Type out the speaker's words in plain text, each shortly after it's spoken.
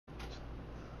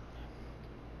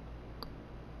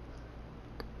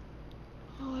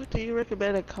Do you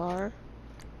recommend a car?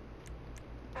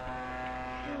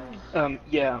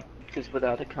 Yeah, because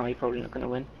without a car, you're probably not gonna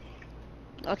win.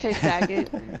 Okay,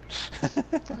 faggot.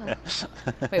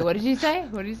 Wait, what did you say?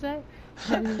 What did you say?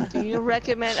 Do you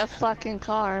recommend a fucking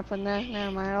car? But no,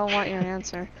 never mind. I don't want your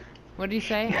answer. What did you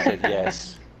say? He said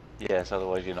yes. Yes,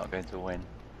 otherwise you're not going to win.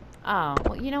 Oh,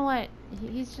 well, you know what?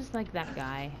 He's just like that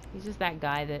guy. He's just that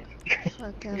guy that...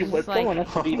 Fucking. Well, like- someone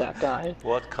has to be that guy.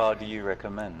 What car do you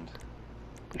recommend?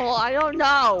 Well, I don't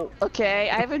know. Okay,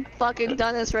 I haven't fucking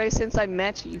done this race since I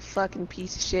met you, you fucking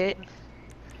piece of shit.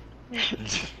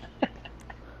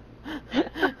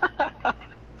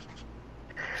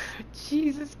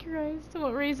 Jesus Christ,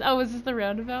 what race? Oh, was this the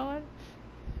roundabout one?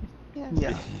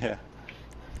 Yeah. Yeah.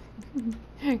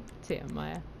 Yeah. Damn,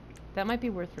 Maya. That might be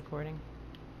worth recording.